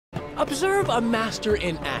Observe a master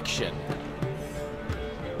in action.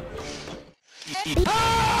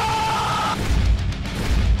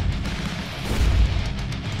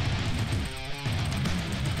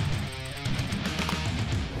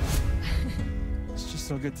 It's just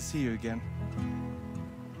so good to see you again.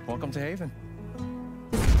 Welcome to Haven.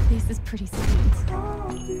 This is pretty sweet.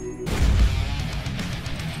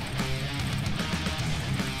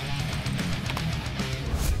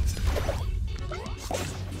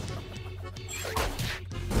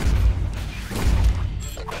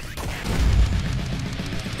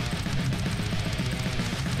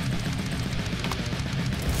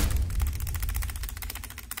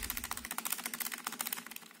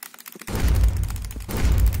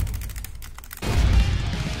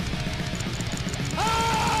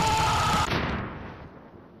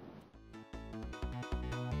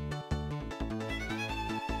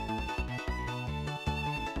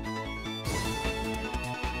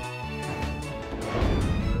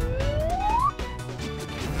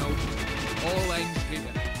 All ends here.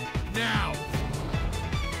 Now!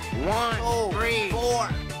 1, 2, 3, 4.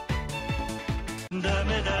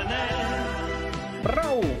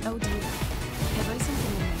 Bro! Oh dear. Have I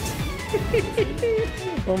something in it?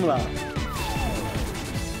 Vamos lá.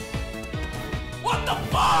 What the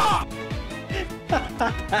fuck?!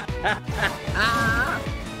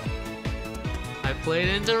 I played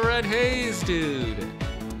into Red Haze, dude.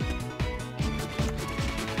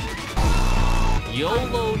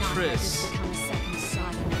 YOLO Triss. Become a second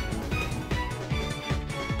Sodom.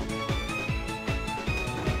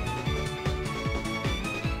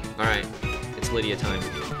 Alright, it's Lydia time.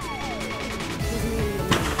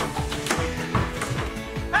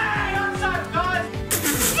 Hey, what's up, guys?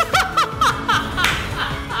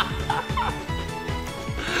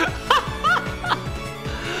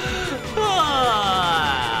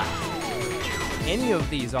 Any of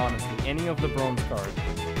these, honestly. Any of the bronze cards.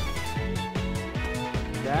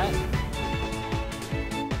 That.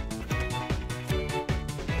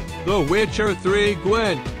 The Witcher 3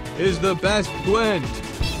 Gwent is the best Gwent.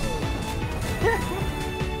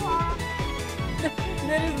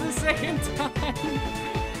 That is the second time.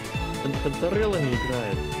 Панторелла не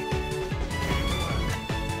играет.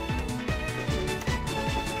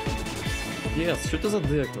 Yes, что это за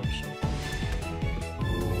дек вообще?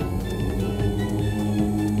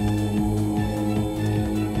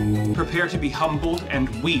 Prepare to be humbled and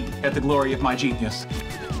weep at the glory of my genius.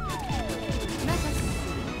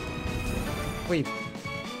 Wait.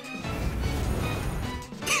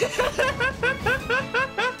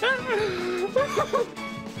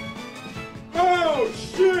 Oh,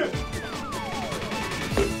 shit!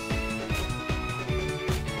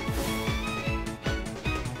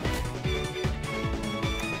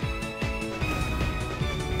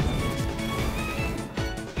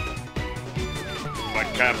 But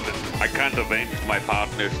Captain, I can't avenge my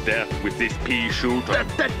partner's death with this pea shooter.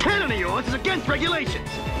 That cannon of yours is against regulations.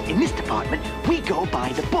 In this department, we go by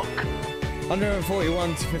the book.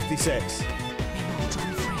 141 to 56.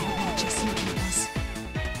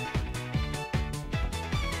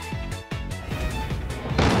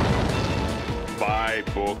 By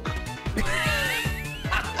book.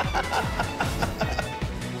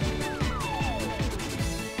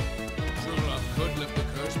 True love could lift the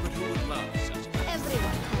curse, but who would love such a...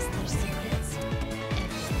 Everyone has their secrets.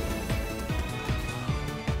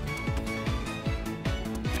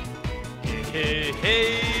 Hey,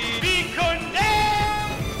 hey, be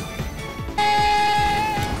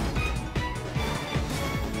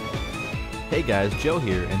Hey guys, Joe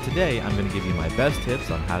here, and today I'm going to give you my best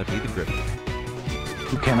tips on how to be the Griffin.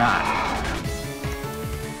 You cannot.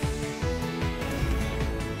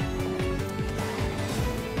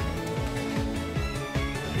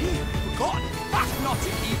 Forgotten! Back not to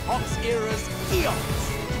epochs, eras,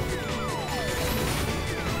 eons!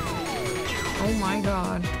 Oh my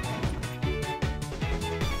god.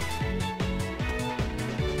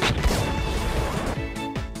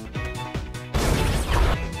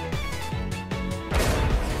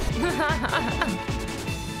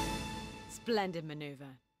 Splendid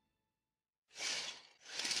maneuver.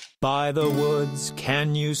 By the woods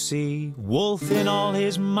can you see Wolf in all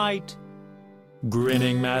his might,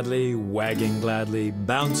 grinning madly, wagging gladly,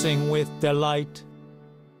 bouncing with delight.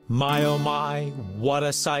 My oh my, what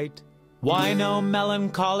a sight! Why no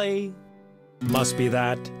melancholy? Must be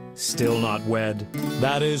that, still not wed,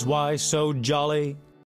 that is why so jolly.